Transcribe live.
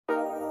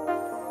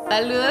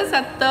Saludos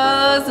a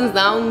todos, nos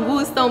da un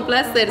gusto, un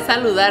placer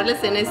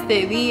saludarles en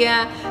este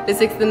día.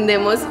 Les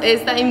extendemos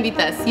esta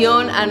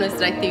invitación a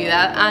nuestra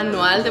actividad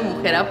anual de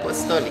Mujer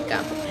Apostólica.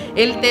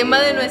 El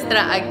tema de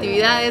nuestra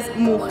actividad es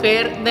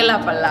Mujer de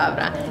la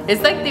Palabra.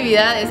 Esta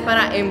actividad es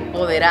para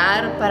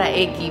empoderar, para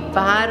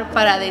equipar,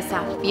 para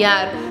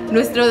desafiar.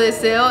 Nuestro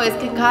deseo es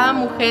que cada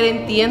mujer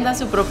entienda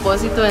su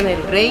propósito en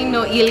el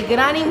reino y el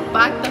gran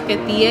impacto que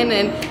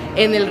tienen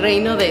en el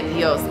reino de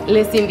Dios.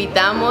 Les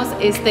invitamos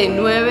este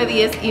 9,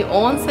 10 y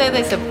 11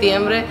 de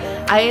septiembre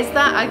a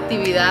esta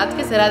actividad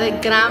que será de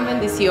gran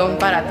bendición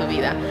para tu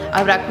vida.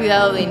 Habrá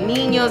cuidado de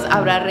niños,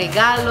 habrá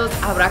regalos,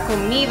 habrá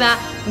comida,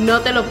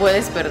 no te lo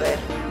puedes perder.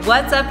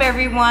 What's up,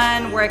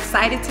 everyone? We're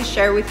excited to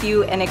share with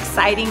you an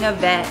exciting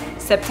event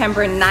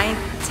September 9th,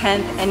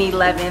 10th, and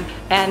 11th.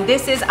 And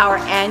this is our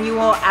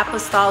annual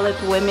Apostolic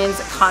Women's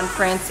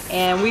Conference.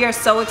 And we are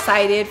so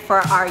excited for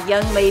our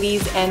young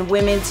ladies and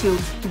women to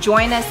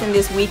join us in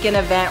this weekend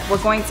event.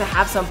 We're going to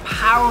have some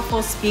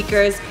powerful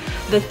speakers.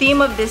 The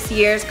theme of this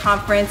year's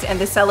conference and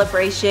the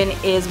celebration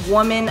is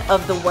Woman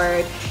of the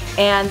Word.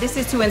 And this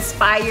is to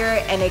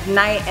inspire and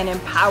ignite and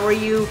empower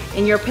you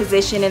in your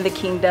position in the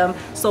kingdom.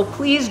 So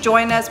please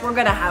join us. We're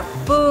gonna have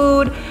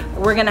food.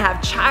 We're gonna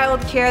have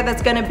childcare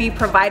that's gonna be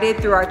provided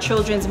through our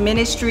children's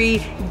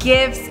ministry,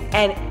 gifts,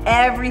 and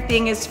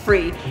everything is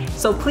free.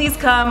 So please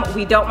come.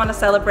 We don't wanna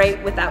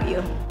celebrate without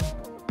you.